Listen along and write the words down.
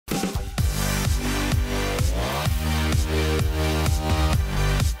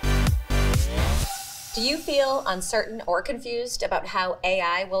Do you feel uncertain or confused about how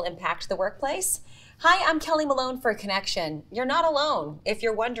AI will impact the workplace? Hi, I'm Kelly Malone for Connection. You're not alone if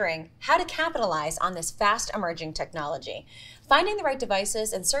you're wondering how to capitalize on this fast emerging technology. Finding the right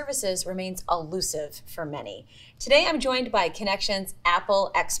devices and services remains elusive for many. Today, I'm joined by Connection's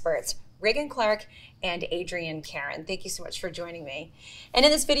Apple experts, Reagan Clark and Adrienne Karen. Thank you so much for joining me. And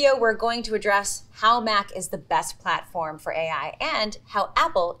in this video, we're going to address how Mac is the best platform for AI and how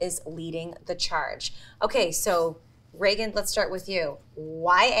Apple is leading the charge. Okay, so Reagan, let's start with you.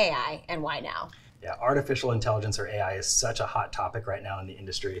 Why AI and why now? Yeah, artificial intelligence or AI is such a hot topic right now in the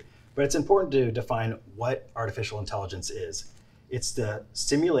industry, but it's important to define what artificial intelligence is. It's the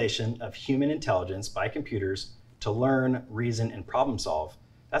simulation of human intelligence by computers to learn, reason, and problem solve.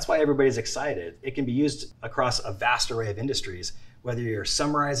 That's why everybody's excited. It can be used across a vast array of industries. Whether you're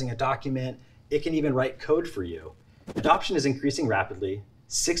summarizing a document, it can even write code for you. Adoption is increasing rapidly.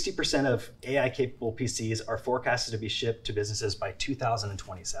 60% of AI-capable PCs are forecasted to be shipped to businesses by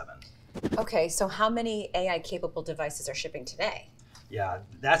 2027. Okay, so how many AI-capable devices are shipping today? Yeah,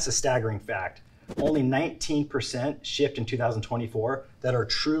 that's a staggering fact. Only 19% shipped in 2024 that are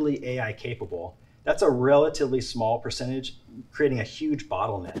truly AI-capable. That's a relatively small percentage, creating a huge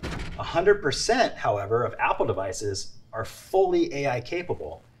bottleneck. 100%, however, of Apple devices are fully AI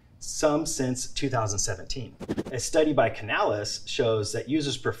capable, some since 2017. A study by Canalys shows that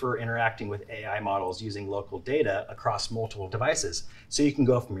users prefer interacting with AI models using local data across multiple devices. So you can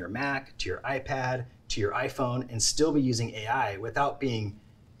go from your Mac to your iPad to your iPhone and still be using AI without being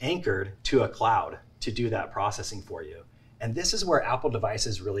anchored to a cloud to do that processing for you. And this is where Apple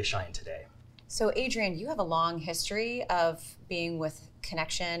devices really shine today. So Adrienne, you have a long history of being with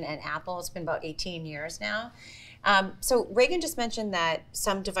Connection and Apple. It's been about 18 years now. So Reagan just mentioned that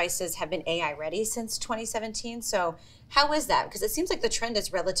some devices have been AI ready since 2017. So how is that? Because it seems like the trend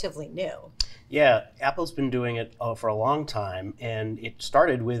is relatively new. Yeah, Apple's been doing it for a long time, and it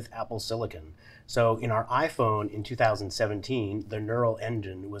started with Apple Silicon. So in our iPhone in 2017, the Neural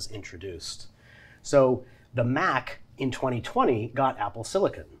Engine was introduced. So the Mac in 2020 got Apple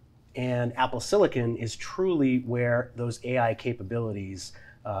Silicon. And Apple Silicon is truly where those AI capabilities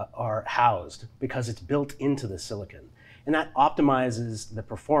are housed because it's built into the silicon. And that optimizes the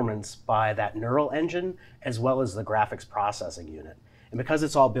performance by that neural engine as well as the graphics processing unit. And because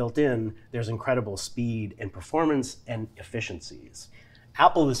it's all built in, there's incredible speed and performance and efficiencies.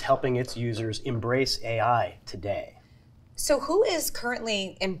 Apple is helping its users embrace AI today. So who is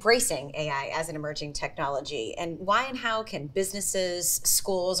currently embracing AI as an emerging technology, and why and how can businesses,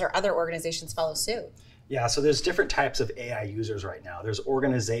 schools, or other organizations follow suit? Yeah, so there's different types of AI users right now. There's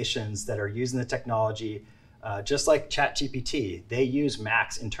organizations that are using the technology, just like ChatGPT. They use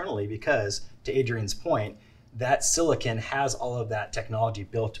Macs internally because, to Adrienne's point, that silicon has all of that technology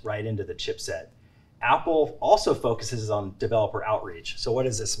built right into the chipset. Apple also focuses on developer outreach. So what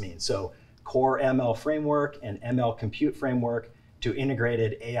does this mean? So Core ML framework and ML compute framework to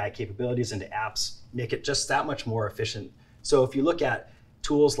integrated AI capabilities into apps make it just that much more efficient. So if you look at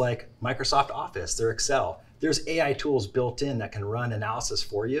tools like Microsoft Office, their Excel, there's AI tools built in that can run analysis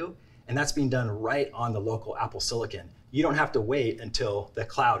for you, and that's being done right on the local Apple Silicon. You don't have to wait until the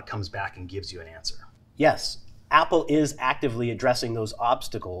cloud comes back and gives you an answer. Yes, Apple is actively addressing those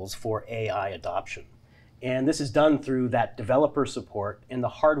obstacles for AI adoption. And this is done through that developer support and the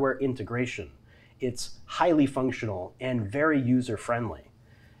hardware integration. It's highly functional and very user-friendly.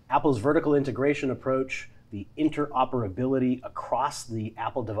 Apple's vertical integration approach, the interoperability across the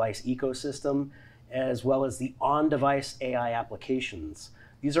Apple device ecosystem, as well as the on-device AI applications,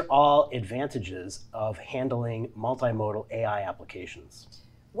 these are all advantages of handling multimodal AI applications.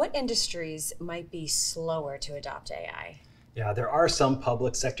 What industries might be slower to adopt AI? Yeah, there are some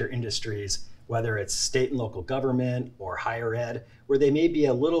public sector industries, whether it's state and local government or higher ed, where they may be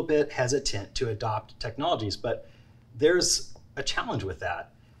a little bit hesitant to adopt technologies, but there's a challenge with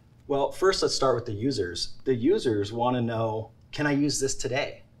that. Well, first let's start with the users. The users want to know, can I use this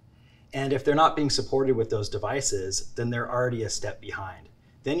today? And if they're not being supported with those devices, then they're already a step behind.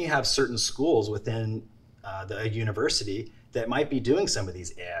 Then you have certain schools within the university that might be doing some of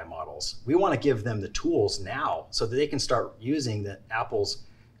these AI models. We want to give them the tools now so that they can start using Apple's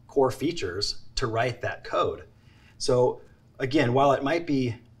core features to write that code. So again, while it might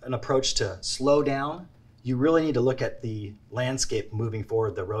be an approach to slow down, you really need to look at the landscape moving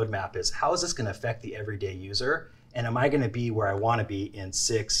forward. The roadmap is, how is this going to affect the everyday user? And am I going to be where I want to be in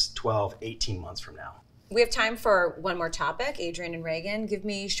 6, 12, 18 months from now? We have time for one more topic. Adrienne and Reagan, give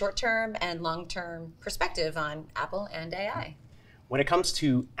me short-term and long-term perspective on Apple and AI. When it comes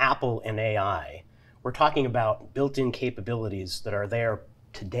to Apple and AI, we're talking about built-in capabilities that are there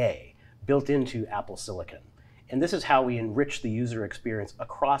today, built into Apple Silicon. And this is how we enrich the user experience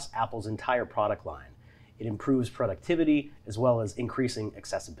across Apple's entire product line. It improves productivity as well as increasing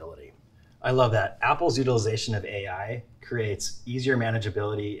accessibility. I love that. Apple's utilization of AI creates easier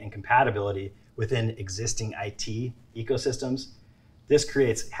manageability and compatibility within existing IT ecosystems. This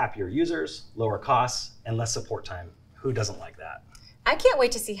creates happier users, lower costs, and less support time. Who doesn't like that? I can't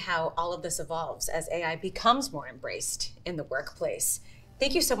wait to see how all of this evolves as AI becomes more embraced in the workplace.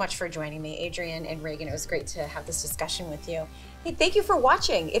 Thank you so much for joining me, Adrian and Reagan. It was great to have this discussion with you. Hey, thank you for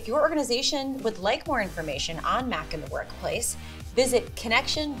watching. If your organization would like more information on Mac in the workplace, visit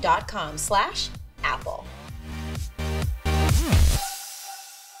connection.com/Apple.